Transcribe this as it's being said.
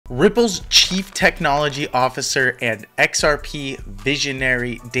Ripple's Chief Technology Officer and XRP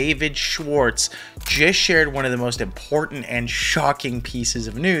visionary David Schwartz just shared one of the most important and shocking pieces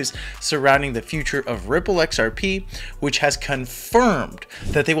of news surrounding the future of Ripple XRP, which has confirmed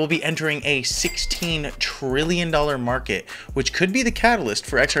that they will be entering a $16 trillion market, which could be the catalyst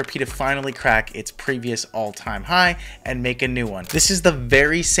for XRP to finally crack its previous all-time high and make a new one. This is the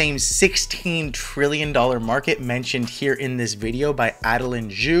very same $16 trillion market mentioned here in this video by Adeline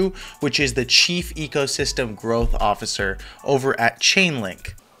Zhu, which is the Chief Ecosystem Growth Officer over at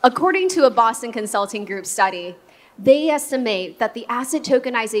Chainlink. According to a Boston Consulting Group study, they estimate that the asset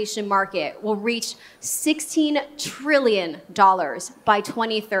tokenization market will reach $16 trillion by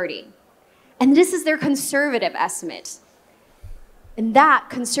 2030. And this is their conservative estimate. And that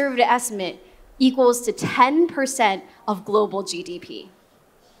conservative estimate equals to 10% of global GDP.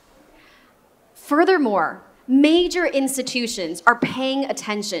 Furthermore, major institutions are paying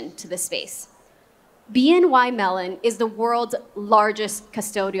attention to this space. BNY Mellon is the world's largest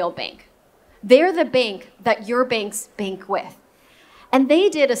custodial bank. They're the bank that your banks bank with. And they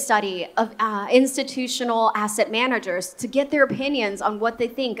did a study of institutional asset managers to get their opinions on what they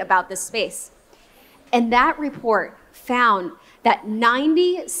think about this space. And that report found that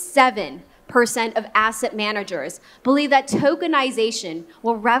 97% of asset managers believe that tokenization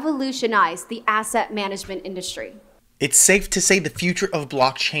will revolutionize the asset management industry. It's safe to say the future of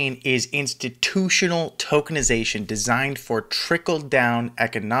blockchain is institutional tokenization designed for trickle-down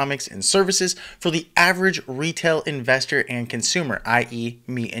economics and services for the average retail investor and consumer, i.e.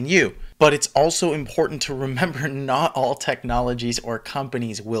 me and you. But it's also important to remember not all technologies or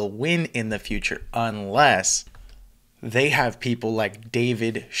companies will win in the future unless they have people like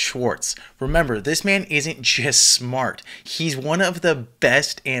David Schwartz. Remember, this man isn't just smart. He's one of the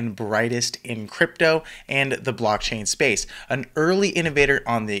best and brightest in crypto and the blockchain space. An early innovator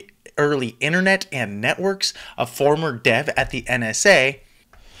on the early internet and networks, a former dev at the NSA,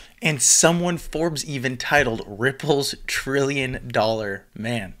 and someone Forbes even titled Ripple's $1 trillion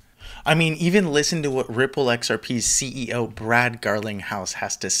man. I mean, even listen to what Ripple XRP's CEO Brad Garlinghouse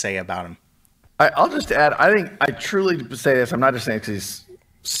has to say about him. I'll just add, I truly say this, I'm not just saying because he's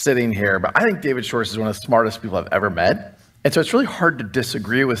sitting here, but I think David Schwartz is one of the smartest people I've ever met. And so it's really hard to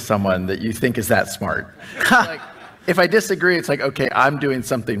disagree with someone that you think is that smart. Like, if I disagree, it's like, okay, I'm doing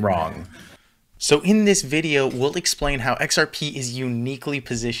something wrong. So in this video, we'll explain how XRP is uniquely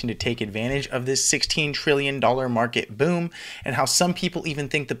positioned to take advantage of this $16 trillion market boom, and how some people even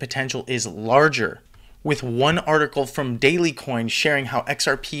think the potential is larger, with one article from Daily Coin sharing how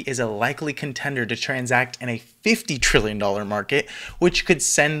XRP is a likely contender to transact in a $50 trillion market, which could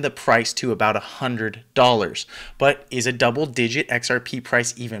send the price to about $100. But is a double-digit XRP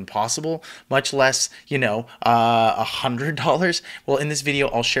price even possible? Much less, $100? Well, in this video,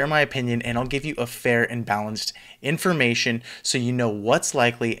 I'll share my opinion and I'll give you a fair and balanced information so you know what's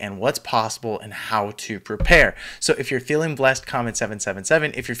likely and what's possible and how to prepare. So if you're feeling blessed, comment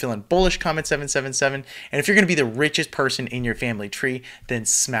 777. If you're feeling bullish, comment 777. And if you're going to be the richest person in your family tree, then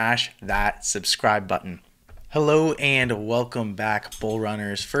smash that subscribe button. Hello and welcome back,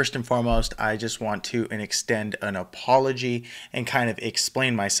 Bullrunners. First and foremost, I just want to extend an apology and kind of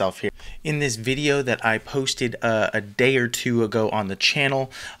explain myself here. In this video that I posted a day or two ago on the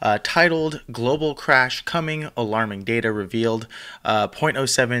channel, titled Global Crash Coming, Alarming Data Revealed,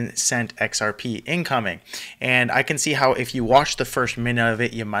 0.07 cent XRP incoming. And I can see how if you watched the first minute of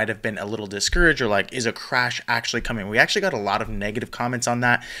it, you might have been a little discouraged or like, is a crash actually coming? We actually got a lot of negative comments on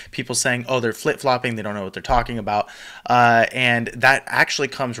that. People saying, oh, they're flip-flopping, they don't know what they're talking about, and that actually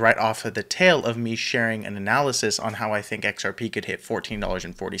comes right off of the tail of me sharing an analysis on how I think XRP could hit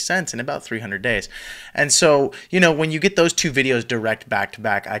 $14.40 in about 300 days. And so, when you get those two videos direct back to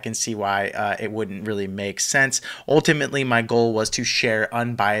back, I can see why it wouldn't really make sense. Ultimately, my goal was to share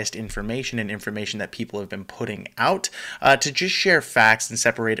unbiased information and information that people have been putting out, to just share facts and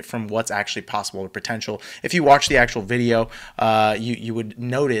separate it from what's actually possible or potential. If you watch the actual video, you would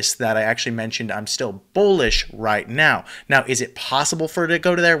notice that I actually mentioned I'm still bullish right now. Now, is it possible for it to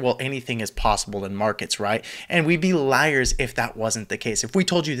go to there? Well, anything is possible in markets, right? And we'd be liars if that wasn't the case. If we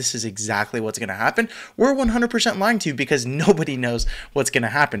told you this is exactly what's going to happen, we're 100% lying to you because nobody knows what's going to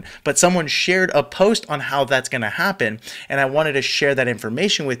happen. But someone shared a post on how that's going to happen, and I wanted to share that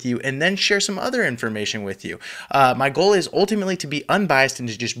information with you and then share some other information with you. My goal is ultimately to be unbiased and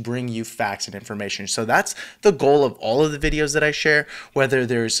to just bring you facts and information. So that's the goal of all of the videos that I share, whether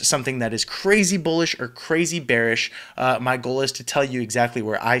there's something that is crazy bullish or crazy crazy bearish. My goal is to tell you exactly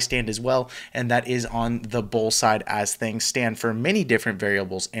where I stand as well, and that is on the bull side as things stand for many different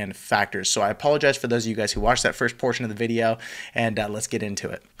variables and factors. So I apologize for those of you guys who watched that first portion of the video, and let's get into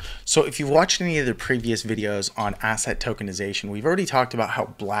it. So if you've watched any of the previous videos on asset tokenization, we've already talked about how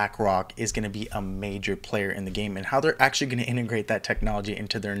BlackRock is going to be a major player in the game and how they're actually going to integrate that technology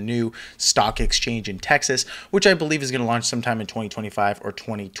into their new stock exchange in Texas, which I believe is going to launch sometime in 2025 or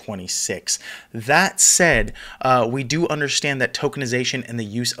 2026. That said, we do understand that tokenization and the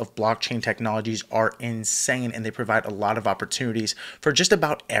use of blockchain technologies are insane, and they provide a lot of opportunities for just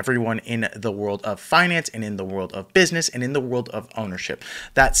about everyone in the world of finance and in the world of business and in the world of ownership.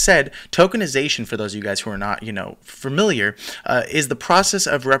 That said, tokenization, for those of you guys who are not, familiar, is the process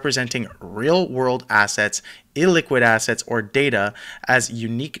of representing real world assets, illiquid assets, or data as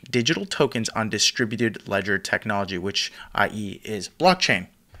unique digital tokens on distributed ledger technology, which i.e. is blockchain.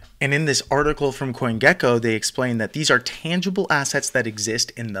 And in this article from CoinGecko, they explain that these are tangible assets that exist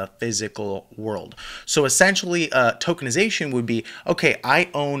in the physical world. So essentially, tokenization would be, okay,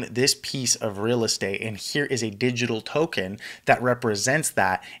 I own this piece of real estate, and here is a digital token that represents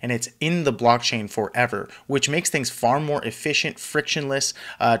that, and it's in the blockchain forever, which makes things far more efficient, frictionless.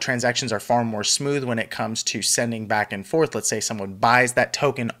 Transactions are far more smooth when it comes to sending back and forth. Let's say someone buys that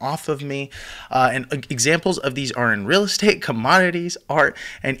token off of me. And examples of these are in real estate, commodities, art,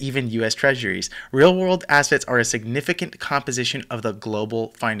 and even U.S. treasuries. Real-world assets are a significant composition of the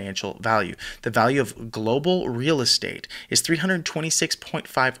global financial value. The value of global real estate is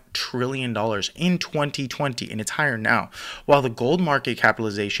 $326.5 trillion in 2020, and it's higher now, while the gold market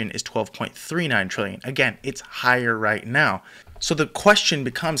capitalization is $12.39 trillion. Again, it's higher right now. So the question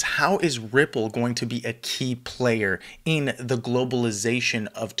becomes, how is Ripple going to be a key player in the globalization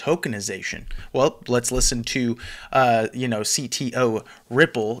of tokenization? Well, let's listen to, CTO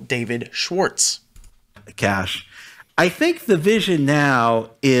Ripple, David Schwartz. Cash. I think the vision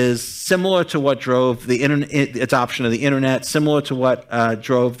now is similar to what drove the adoption of the internet, similar to what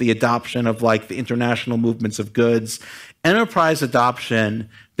drove the adoption of like the international movements of goods. Enterprise adoption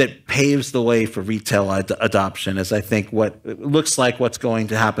that paves the way for retail adoption is, I think, what looks like what's going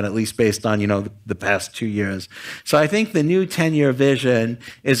to happen, at least based on, the past 2 years. So I think the new 10-year vision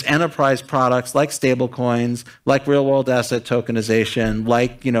is enterprise products like stablecoins, like real-world asset tokenization,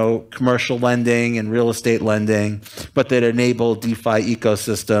 like, commercial lending and real estate lending, but that enable DeFi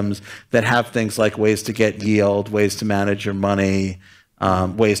ecosystems that have things like ways to get yield, ways to manage your money,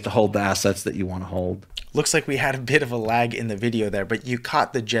 ways to hold the assets that you want to hold. Looks like we had a bit of a lag in the video there, but you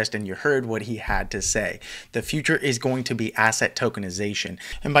caught the gist and you heard what he had to say. The future is going to be asset tokenization.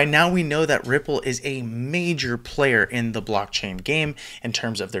 And by now we know that Ripple is a major player in the blockchain game in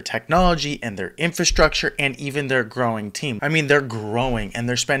terms of their technology and their infrastructure and even their growing team. I mean, they're growing and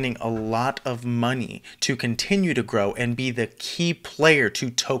they're spending a lot of money to continue to grow and be the key player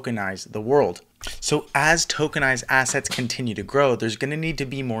to tokenize the world. So as tokenized assets continue to grow, there's going to need to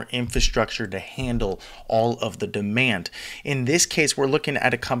be more infrastructure to handle all of the demand. In this case, we're looking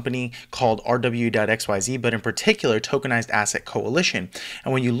at a company called RW.XYZ, but in particular, Tokenized Asset Coalition.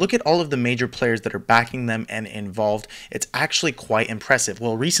 And when you look at all of the major players that are backing them and involved, it's actually quite impressive.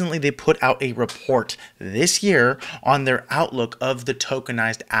 Well, recently they put out a report this year on their outlook of the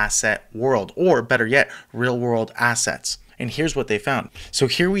tokenized asset world, or better yet, real world assets. And here's what they found. So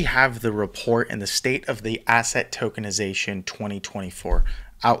here we have the report and the state of the asset tokenization 2024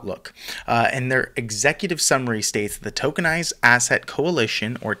 outlook. And their executive summary states the Tokenized Asset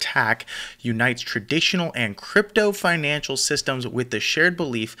Coalition, or TAC, unites traditional and crypto financial systems with the shared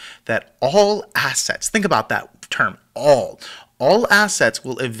belief that all assets, think about that term, all assets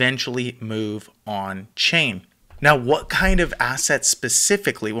will eventually move on chain. Now, what kind of assets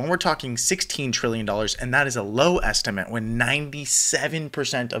specifically? When we're talking $16 trillion, and that is a low estimate when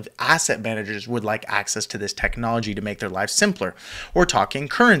 97% of asset managers would like access to this technology to make their lives simpler. We're talking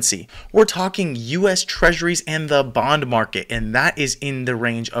currency. We're talking US treasuries and the bond market, and that is in the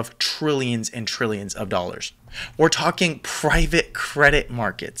range of trillions and trillions of dollars. We're talking private credit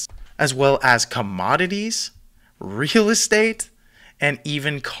markets, as well as commodities, real estate, and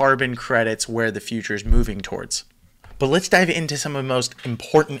even carbon credits, where the future is moving towards. But let's dive into some of the most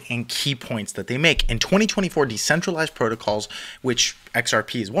important and key points that they make. In 2024, decentralized protocols, which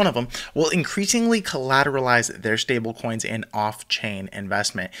XRP is one of them, will increasingly collateralize their stablecoins in off-chain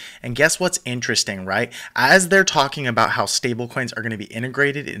investment. And guess what's interesting, right? As they're talking about how stablecoins are going to be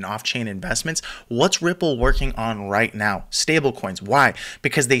integrated in off-chain investments, what's Ripple working on right now? Stablecoins. Why?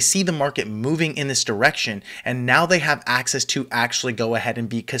 Because they see the market moving in this direction, and now they have access to actually go ahead and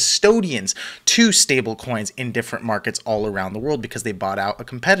be custodians to stablecoins in different markets markets all around the world because they bought out a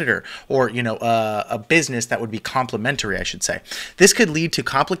competitor or, a business that would be complementary, I should say. This could lead to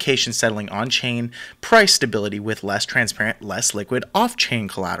complications settling on-chain price stability with less transparent, less liquid off-chain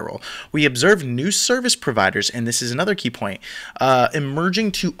collateral. We observe new service providers, and this is another key point,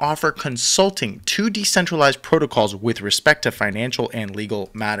 emerging to offer consulting to decentralized protocols with respect to financial and legal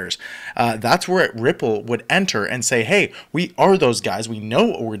matters. That's where Ripple would enter and say, hey, we are those guys. We know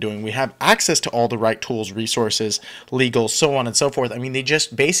what we're doing. We have access to all the right tools, resources, legal, so on and so forth. I mean, they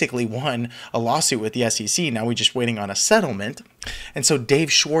just basically won a lawsuit with the SEC. Now we're just waiting on a settlement. And so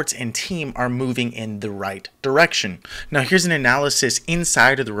Dave Schwartz and team are moving in the right direction. Now here's an analysis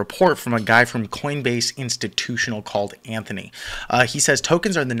inside of the report from a guy from Coinbase Institutional called Anthony. He says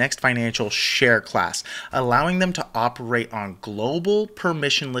tokens are the next financial share class, allowing them to operate on global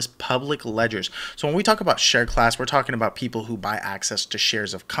permissionless public ledgers. So when we talk about share class, we're talking about people who buy access to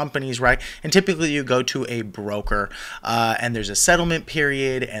shares of companies, right? And typically you go to a broker and there's a settlement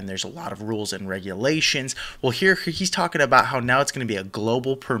period and there's a lot of rules and regulations. Well, here he's talking about how now it's going to be a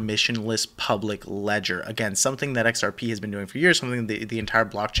global permissionless public ledger. Again, something that XRP has been doing for years, something the entire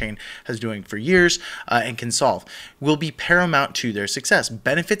blockchain has been doing for years and can solve, will be paramount to their success.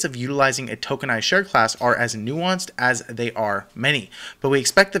 Benefits of utilizing a tokenized share class are as nuanced as they are many, but we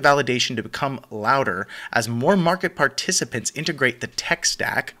expect the validation to become louder as more market participants integrate the tech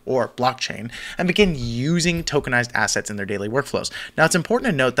stack or blockchain and begin using tokenized assets in their daily workflows. Now, it's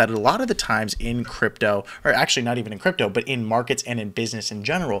important to note that a lot of the times in crypto, or actually not even in crypto, but in markets and in business in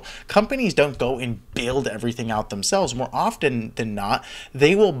general, companies don't go and build everything out themselves. More often than not,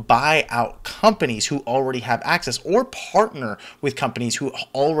 they will buy out companies who already have access or partner with companies who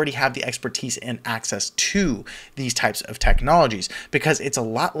already have the expertise and access to these types of technologies because it's a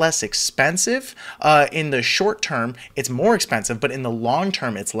lot less expensive. In the short term, it's more expensive, but in the long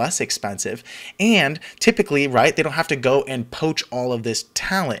term, it's less expensive. And typically, right, they don't have to go and poach all of this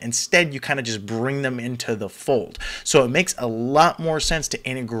talent. Instead, you kind of just bring them into the fold. So it makes a lot more sense to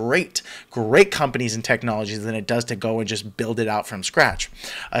integrate great companies and technologies than it does to go and just build it out from scratch,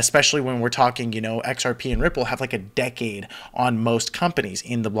 especially when we're talking, XRP and Ripple have like a decade on most companies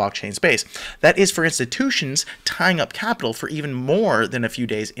in the blockchain space. That is for institutions tying up capital for even more than a few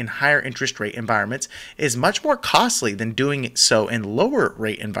days in higher interest rate environments is much more costly than doing so in lower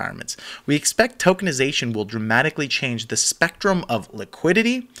rate environments. We expect tokenization will dramatically change the spectrum of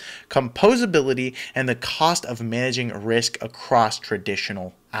liquidity, composability, and the cost of managing risk across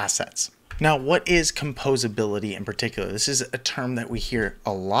traditional assets. Now, what is composability in particular? This is a term that we hear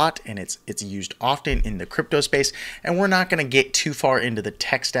a lot, and it's used often in the crypto space, and we're not going to get too far into the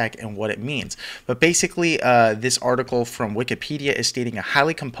tech stack and what it means. But basically, this article from Wikipedia is stating a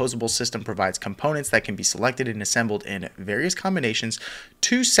highly composable system provides components that can be selected and assembled in various combinations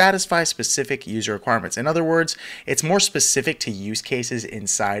to satisfy specific user requirements. In other words, it's more specific to use cases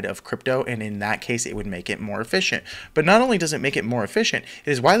inside of crypto, and in that case, it would make it more efficient. But not only does it make it more efficient, it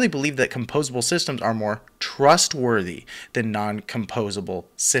is widely believed that composable systems are more trustworthy than non-composable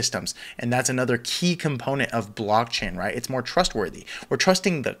systems. And that's another key component of blockchain, right? It's more trustworthy. We're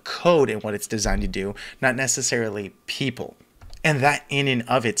trusting the code and what it's designed to do, not necessarily people. And that in and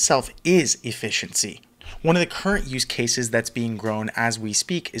of itself is efficiency. One of the current use cases that's being grown as we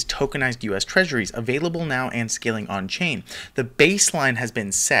speak is tokenized US Treasuries, available now and scaling on-chain. The baseline has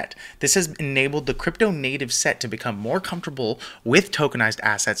been set. This has enabled the crypto native set to become more comfortable with tokenized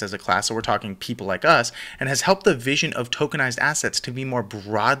assets as a class, so we're talking people like us, and has helped the vision of tokenized assets to be more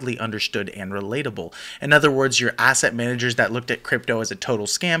broadly understood and relatable. In other words, your asset managers that looked at crypto as a total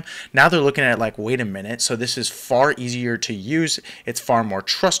scam, now they're looking at it like, wait a minute, so this is far easier to use, it's far more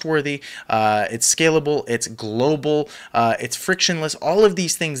trustworthy, it's scalable, it's global, it's frictionless. All of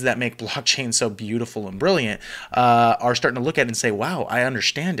these things that make blockchain so beautiful and brilliant are starting to look at it and say, wow, I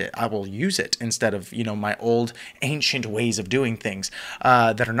understand it. I will use it instead of, my old ancient ways of doing things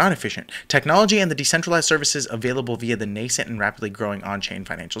that are not efficient. Technology and the decentralized services available via the nascent and rapidly growing on-chain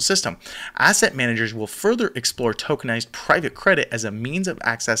financial system. Asset managers will further explore tokenized private credit as a means of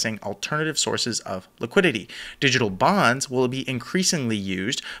accessing alternative sources of liquidity. Digital bonds will be increasingly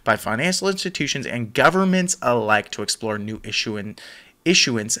used by financial institutions and governments alike to explore new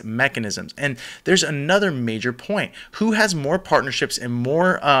issuance mechanisms. And there's another major point. Who has more partnerships and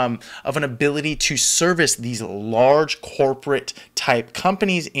more of an ability to service these large corporate type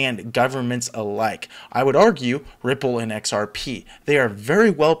companies and governments alike? I would argue Ripple and XRP. They are very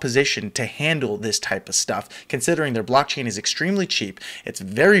well positioned to handle this type of stuff, considering their blockchain is extremely cheap. It's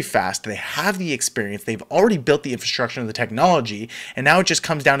very fast. They have the experience. They've already built the infrastructure and the technology. And now it just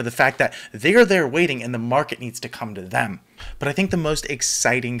comes down to the fact that they are there waiting and the market needs to come to them. But I think the most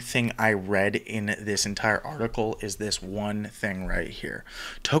exciting thing I read in this entire article is this one thing right here.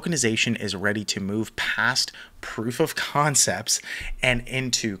 Tokenization is ready to move past proof of concepts and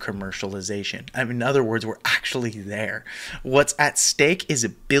into commercialization. In other words, we're actually there. What's at stake is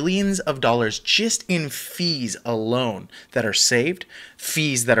billions of dollars just in fees alone that are saved,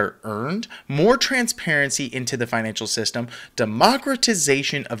 fees that are earned, more transparency into the financial system,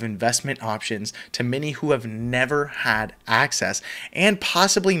 democratization of investment options to many who have never had access, and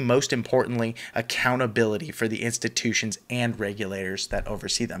possibly most importantly, accountability for the institutions and regulators that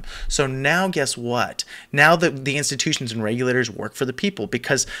oversee them. So now guess what? Now that the institutions and regulators work for the people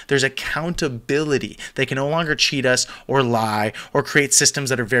because there's accountability. They can no longer cheat us or lie or create systems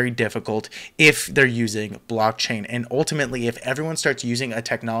that are very difficult if they're using blockchain. And ultimately, if everyone starts using a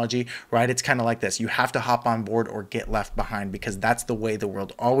technology, right, it's kind of like this. You have to hop on board or get left behind because that's the way the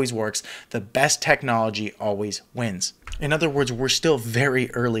world always works. The best technology always wins. In other words, we're still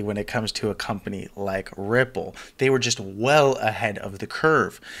very early when it comes to a company like Ripple. They were just well ahead of the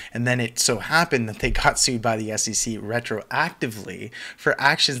curve. And then it so happened that they got sued by the SEC retroactively for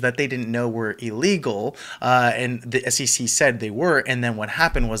actions that they didn't know were illegal. And the SEC said they were. And then what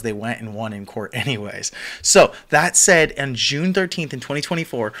happened was they went and won in court anyways. So that said, on June 13th in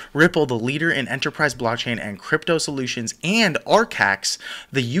 2024, Ripple, the leader in enterprise blockchain and crypto solutions, and Arcax,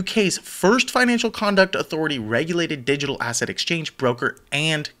 the UK's first financial conduct authority regulated digital asset exchange, broker,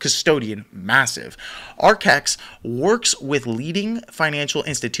 and custodian, massive. Arcax works with leading financial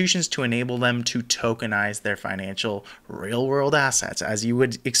institutions to enable them to tokenize their financial real-world assets. As you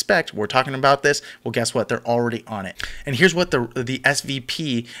would expect, we're talking about this. Well, guess what? They're already on it. And here's what the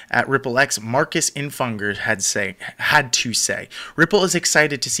SVP at RippleX, Marcus Infunger, had to say. Ripple is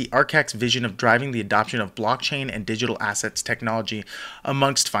excited to see Arcax's vision of driving the adoption of blockchain and digital assets technology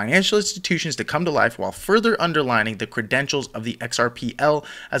amongst financial institutions to come to life while further underlining the credentials of the XRPL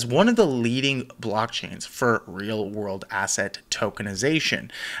as one of the leading blockchains for real-world asset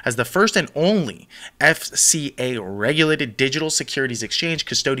tokenization. As the first and only FCA-regulated digital securities exchange,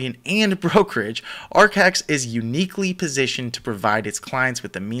 custodian, and brokerage, Arcax is uniquely positioned to provide its clients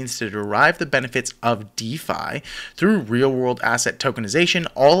with the means to derive the benefits of DeFi through real-world asset tokenization,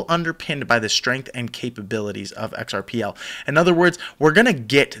 all underpinned by the strength and capabilities of XRPL. In other words, we're going to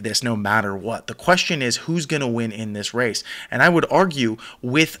get this no matter what. The question is, who's going to win in this race? And I would argue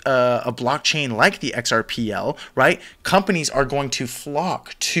with a blockchain like the XRPL, right, companies are going to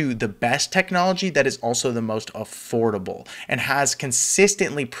flock to the best technology that is also the most affordable and has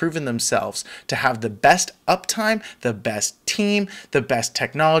consistently proven themselves to have the best uptime, the best team, the best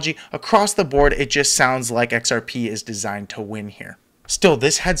technology. Across the board, it just sounds like XRP is designed to win here. Still,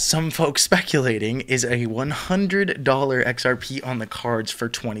 this had some folks speculating is a $100 XRP on the cards for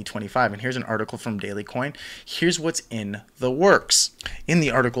 2025. And here's an article from Daily Coin. Here's what's in the works. In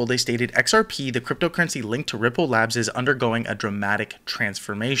the article, they stated XRP, the cryptocurrency linked to Ripple Labs, is undergoing a dramatic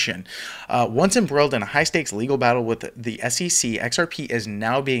transformation. Once embroiled in a high-stakes legal battle with the SEC, XRP is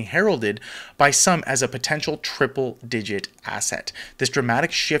now being heralded by some as a potential triple-digit asset. This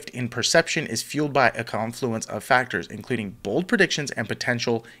dramatic shift in perception is fueled by a confluence of factors, including bold predictions and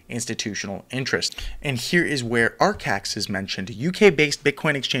potential institutional interest. And here is where Arcax is mentioned. UK-based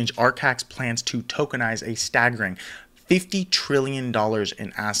Bitcoin exchange Arcax plans to tokenize a staggering $50 trillion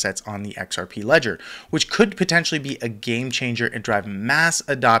in assets on the XRP ledger, which could potentially be a game changer and drive mass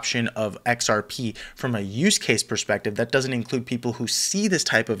adoption of XRP from a use case perspective that doesn't include people who see this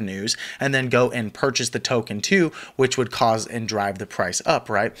type of news and then go and purchase the token too, which would cause and drive the price up,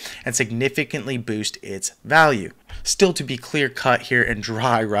 right? And significantly boost its value. Still, to be clear cut here and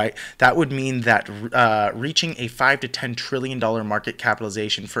dry, right, that would mean that reaching a $5 to $10 trillion market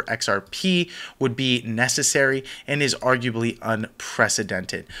capitalization for XRP would be necessary and is arguably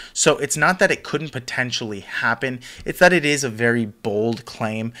unprecedented. So it's not that it couldn't potentially happen, it's that it is a very bold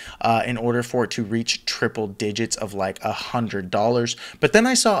claim in order for it to reach triple digits of like $100. But then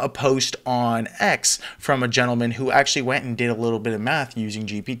I saw a post on X from a gentleman who actually went and did a little bit of math using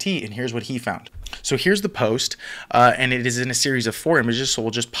GPT, and here's what he found. So here's the post, and it is in a series of 4 images, so we'll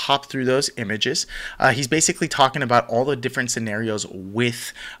just pop through those images. He's basically talking about all the different scenarios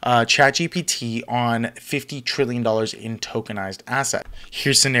with ChatGPT on $50 trillion in tokenized asset.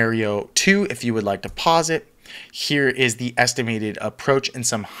 Here's scenario 2, if you would like to pause it. Here is the estimated approach and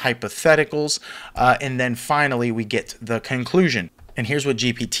some hypotheticals, and then finally we get the conclusion. And here's what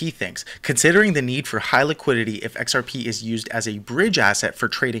GPT thinks. Considering the need for high liquidity if XRP is used as a bridge asset for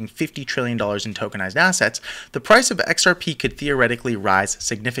trading $50 trillion in tokenized assets, the price of XRP could theoretically rise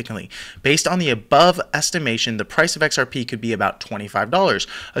significantly. Based on the above estimation, the price of XRP could be about $25.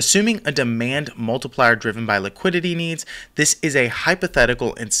 Assuming a demand multiplier driven by liquidity needs, this is a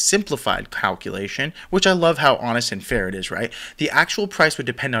hypothetical and simplified calculation, which I love how honest and fair it is, right? The actual price would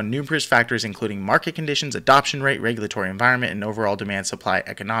depend on numerous factors, including market conditions, adoption rate, regulatory environment, and overall demand supply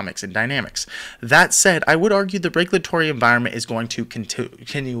economics and dynamics. That said, I would argue the regulatory environment is going to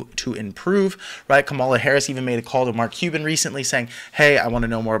continue to improve, right? Kamala Harris even made a call to Mark Cuban recently saying, hey, I want to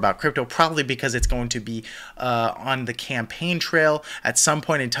know more about crypto, probably because it's going to be on the campaign trail at some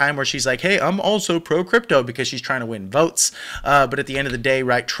point in time where she's like, hey, I'm also pro crypto, because she's trying to win votes. But at the end of the day,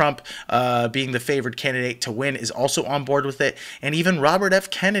 right, Trump being the favored candidate to win is also on board with it. And even Robert F.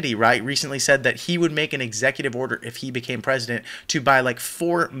 Kennedy, right, recently said that he would make an executive order if he became president to buy like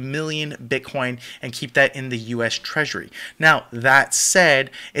 4 million Bitcoin and keep that in the US Treasury. Now, that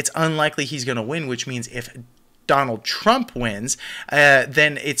said, it's unlikely he's going to win, which means if Donald Trump wins,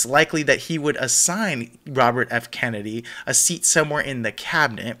 then it's likely that he would assign Robert F. Kennedy a seat somewhere in the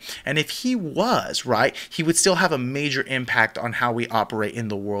cabinet. And if he was, right, he would still have a major impact on how we operate in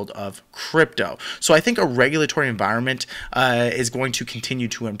the world of crypto. So I think a regulatory environment is going to continue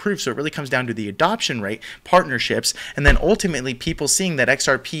to improve. So it really comes down to the adoption rate, partnerships, and then ultimately people seeing that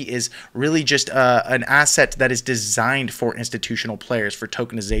XRP is really just an asset that is designed for institutional players, for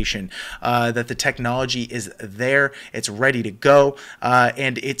tokenization, that the technology is there, it's ready to go,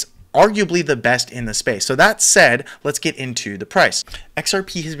 and it's arguably the best in the space. So that said, let's get into the price.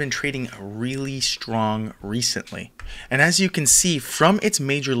 XRP has been trading really strong recently. And as you can see from its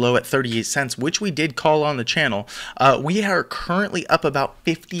major low at 38 cents, which we did call on the channel, we are currently up about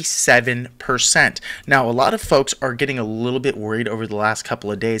 57%. Now, a lot of folks are getting a little bit worried over the last couple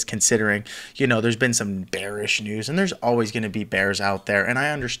of days, considering, you know, there's been some bearish news, and there's always going to be bears out there. And I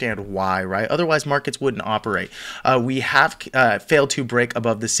understand why, right? Otherwise, markets wouldn't operate. We have failed to break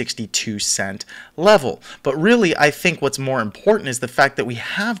above the 62-cent level. But really, I think what's more important is the fact that we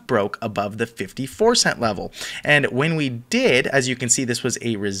have broke above the 54-cent level. And when we did, as you can see, this was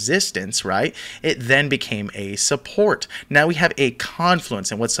a resistance, right? It then became a support. Now we have a confluence,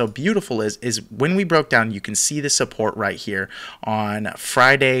 and what's so beautiful is when we broke down, you can see the support right here on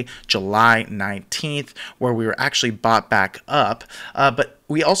Friday, July 19th, where we were actually bought back up, but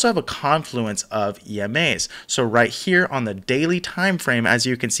we also have a confluence of EMAs. So right here on the daily time frame, as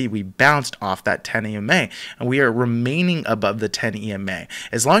you can see, we bounced off that 10 EMA, and we are remaining above the 10 EMA.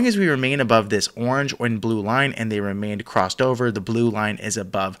 As long as we remain above this orange and blue line and they remained crossed over, the blue line is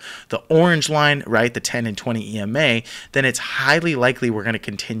above the orange line, right, the 10 and 20 EMA, then it's highly likely we're going to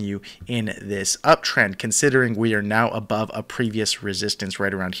continue in this uptrend, considering we are now above a previous resistance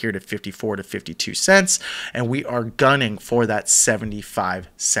right around here to 54 to 52 cents, and we are gunning for that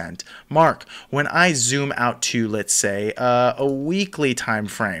 75-cent mark. When I zoom out to, let's say, a weekly time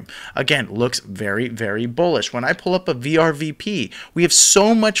frame, again, looks very, very bullish. When I pull up a VRVP, we have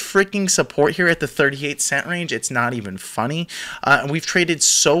so much freaking support here at the 38-cent range, it's not even funny. And we've traded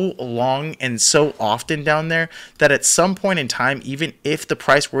so long and so often down there that at some point in time, even if the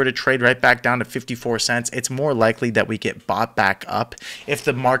price were to trade right back down to 54 cents, it's more likely that we get bought back up if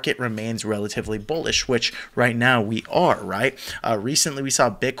the market remains relatively bullish, which right now we are, right? Recently, we saw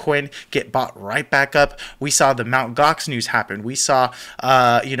Bitcoin get bought right back up. We saw the Mt. Gox news happen. We saw,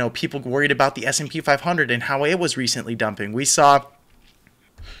 you know, people worried about the S&P 500 and how it was recently dumping. We saw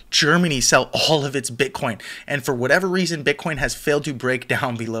Germany sell all of its Bitcoin, and for whatever reason, Bitcoin has failed to break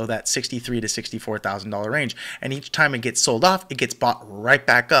down below that $63,000 to $64,000 range, and each time it gets sold off, it gets bought right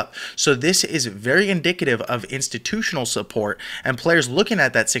back up. So this is very indicative of institutional support and players looking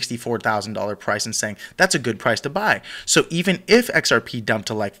at that $64,000 price and saying that's a good price to buy. So even if XRP dumped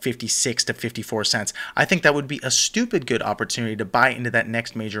to like 56 to 54 cents, I think that would be a stupid good opportunity to buy into that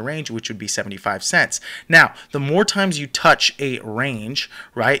next major range, which would be 75 cents. Now, the more times you touch a range,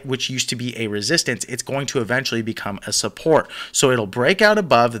 right, which used to be a resistance, it's going to eventually become a support. So it'll break out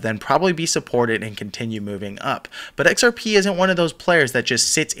above, then probably be supported and continue moving up. But XRP isn't one of those players that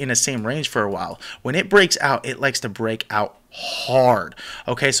just sits in the same range for a while. When it breaks out, it likes to break out hard.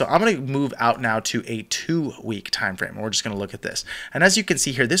 Okay, so I'm going to move out now to a 2-week time frame. We're just going to look at this. And as you can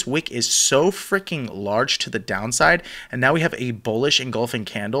see here, this wick is so freaking large to the downside, and now we have a bullish engulfing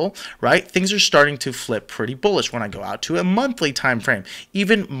candle, right? Things are starting to flip pretty bullish. When I go out to a monthly time frame,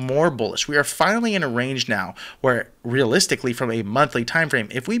 even more bullish. We are finally in a range now where realistically from a monthly time frame,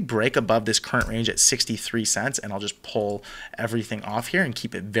 if we break above this current range at 63 cents, and I'll just pull everything off here and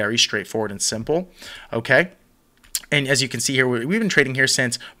keep it very straightforward and simple, okay? And as you can see here, we've been trading here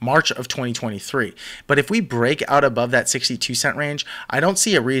since March of 2023. But if we break out above that 62-cent range, I don't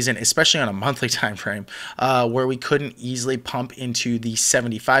see a reason, especially on a monthly time frame, where we couldn't easily pump into the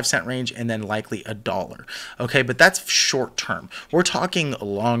 75-cent range and then likely $1. Okay, but that's short term. We're talking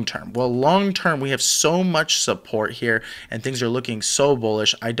long term. Well, long term, we have so much support here and things are looking so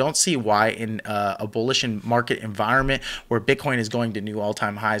bullish. I don't see why in a bullish market environment where Bitcoin is going to new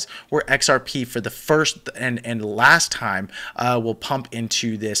all-time highs, where XRP for the first and last time will pump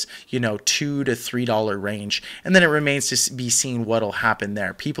into this, $2 to $3 range, and then it remains to be seen what'll happen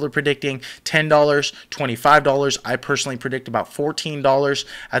there. People are predicting $10, $25. I personally predict about $14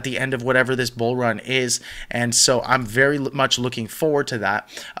 at the end of whatever this bull run is, and so I'm very much looking forward to that.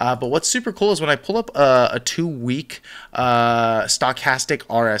 But what's super cool is when I pull up a 2-week stochastic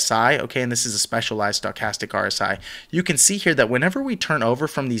RSI, okay, and this is a specialized stochastic RSI, you can see here that whenever we turn over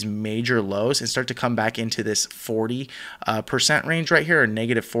from these major lows and start to come back into this 40% range right here, or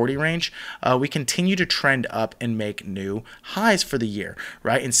negative 40 range, we continue to trend up and make new highs for the year,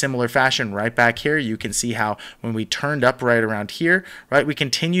 right? In similar fashion, right back here, you can see how when we turned up right around here, right, we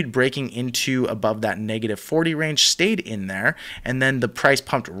continued breaking into above that negative 40 range, stayed in there, and then the price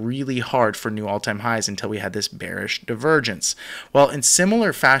pumped really hard for new all-time highs until we had this bearish divergence. Well, in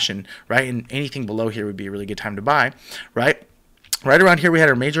similar fashion, right, and anything below here would be a really good time to buy, right? Right around here, we had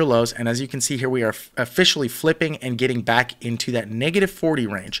our major lows, and as you can see here, we are officially flipping and getting back into that negative 40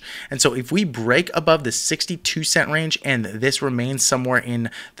 range. And so if we break above the 62-cent range and this remains somewhere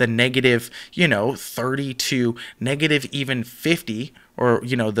in the negative, 30 to negative even 50, or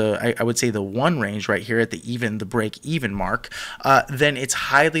I would say the 1 range right here at the break even mark, then it's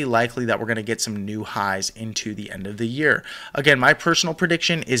highly likely that we're going to get some new highs into the end of the year. Again, my personal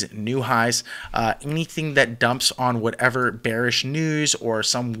prediction is new highs. Anything that dumps on whatever bearish news or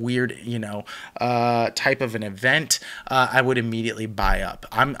some weird type of an event, I would immediately buy up.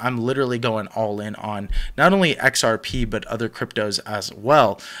 I'm literally going all in on not only XRP but other cryptos as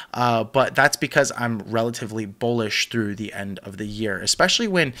well. But that's because I'm relatively bullish through the end of the year, especially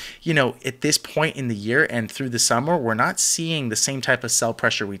when, at this point in the year and through the summer, we're not seeing the same type of sell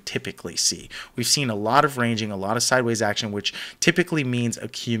pressure we typically see. We've seen a lot of ranging, a lot of sideways action, which typically means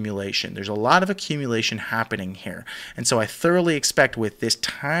accumulation. There's a lot of accumulation happening here. And so I thoroughly expect with this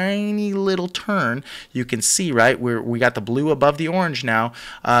tiny little turn, you can see, right, we got the blue above the orange now,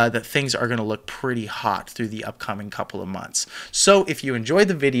 that things are going to look pretty hot through the upcoming couple of months. So if you enjoyed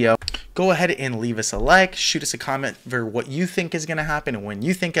the video, go ahead and leave us a like, shoot us a comment for what you think is going to happen and when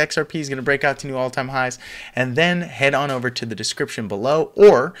you think XRP is going to break out to new all-time highs, and then head on over to the description below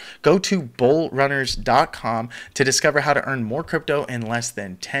or go to bullrunners.com to discover how to earn more crypto in less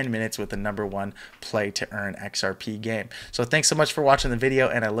than 10 minutes with the #1 play to earn XRP game. So thanks so much for watching the video,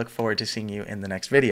 and I look forward to seeing you in the next video.